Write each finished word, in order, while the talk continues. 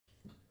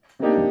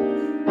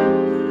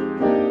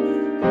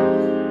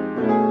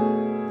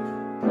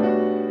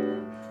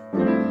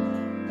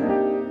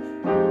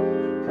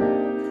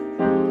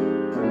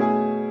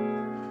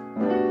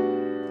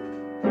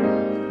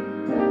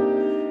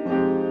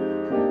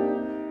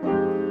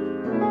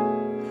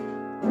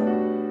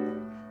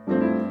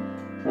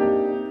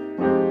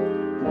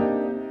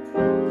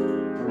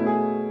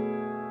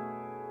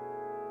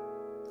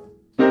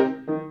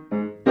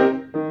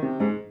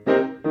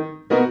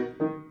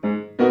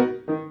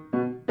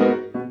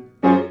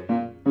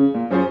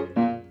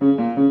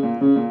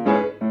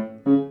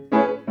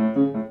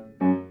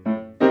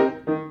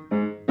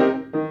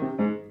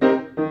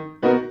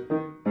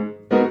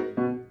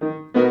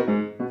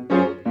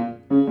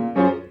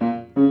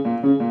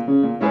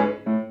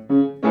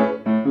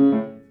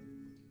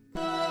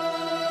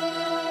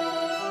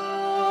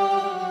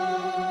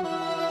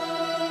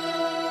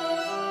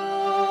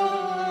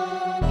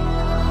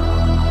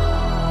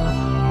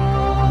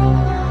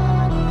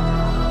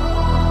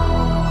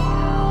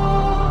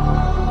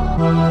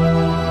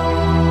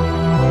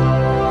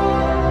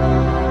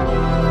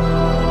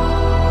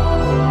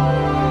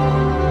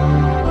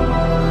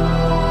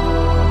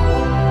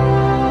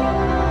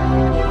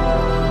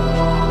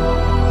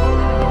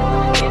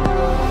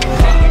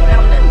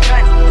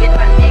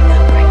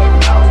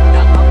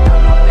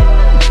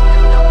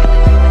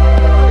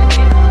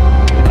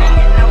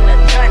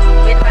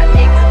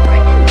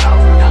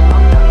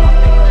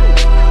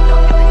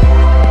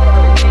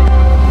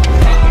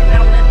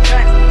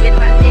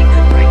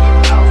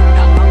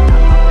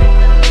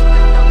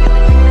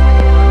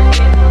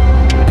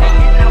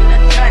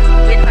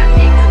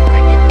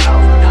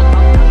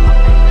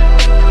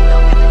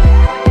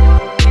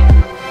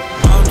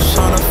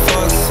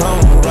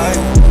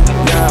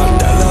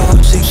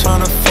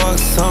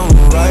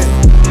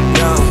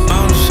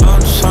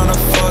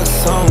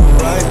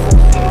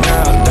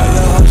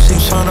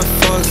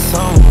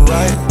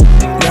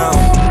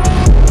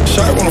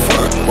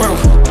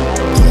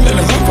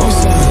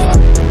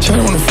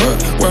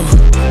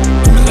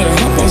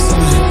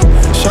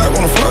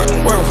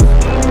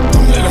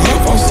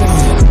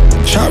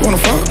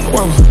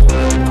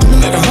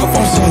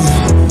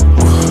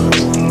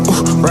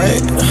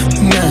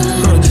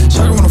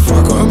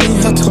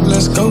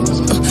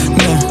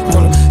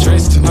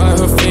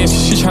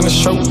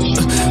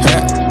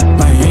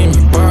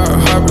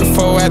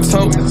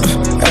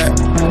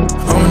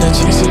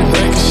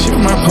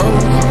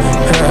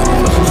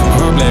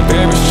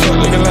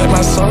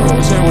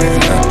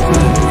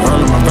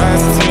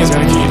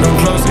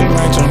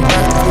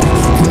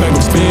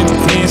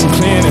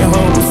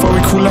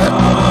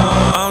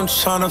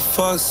Tryna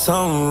fuck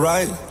something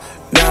right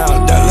now.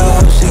 That little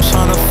hoe, she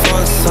tryna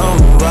fuck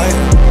something right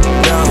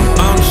now.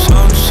 I'm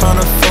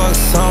tryna fuck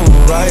something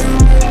right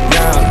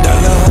now. That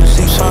little hoe,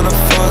 she tryna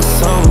fuck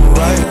something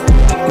right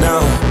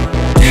now.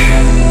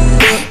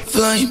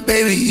 Flame,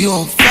 baby, you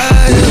on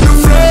fire.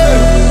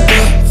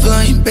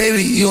 Flame,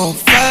 baby, you on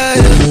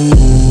fire.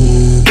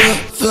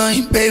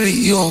 Flame, baby,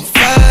 you on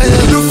fire.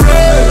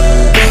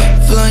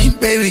 Flame,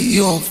 baby,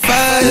 you on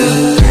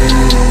fire.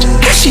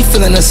 If she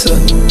feeling us up,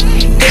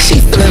 if she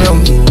feeling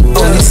on me,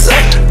 on this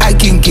up, I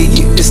can get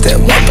you. It's that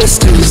 1 +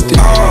 2 is 3.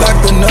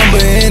 Lock the number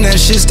in, that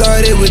shit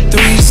started with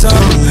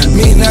 3-something.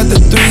 Me not the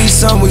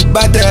 3-something, we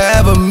bout to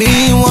have a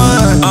mean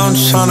one. I'm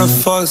tryna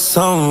fuck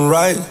something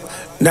right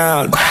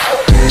now.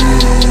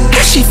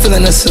 If she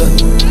feeling us up,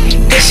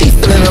 if she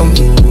feeling on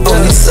me,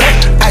 on this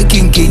up, I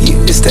can get you.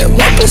 It's that 1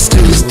 + 2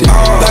 is 3.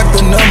 Lock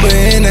the number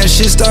in, that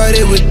shit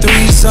started with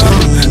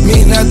 3-something.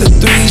 Me not the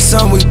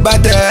 3-something, we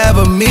bout to have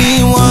a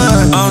mean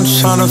one. I'm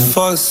tryna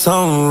fuck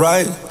something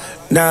right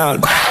now.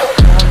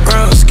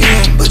 Brown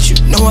skin, but you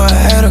know I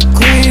had a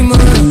creamer.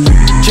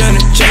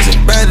 Janet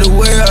Jackson, by the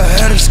way, I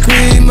had a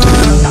screamer.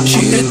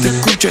 She hit the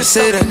group chat,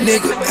 say that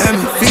nigga had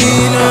me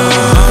feeling.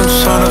 I'm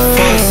tryna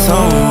fuck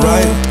something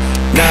right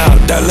now.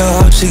 That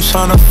little hoe, she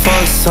tryna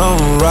fuck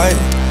something right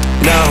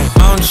now.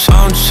 I'm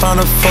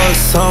tryna fuck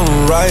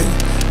something right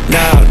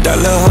now. That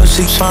little hoe,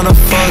 she tryna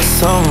fuck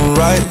something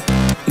right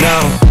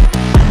now.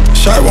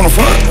 Shawty wanna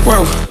fuck,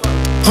 whoa,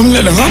 I'ma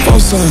let her hop on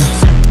something.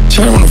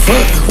 Shawty wanna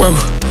fuck, whoa,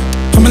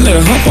 I'ma let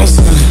her hop on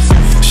something.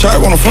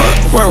 Shawty wanna fuck,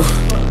 whoa,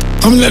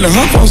 I'ma let her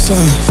hop on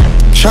something.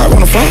 Shawty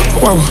wanna fuck,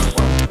 whoa,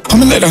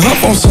 I'ma let her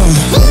hop on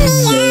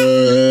something.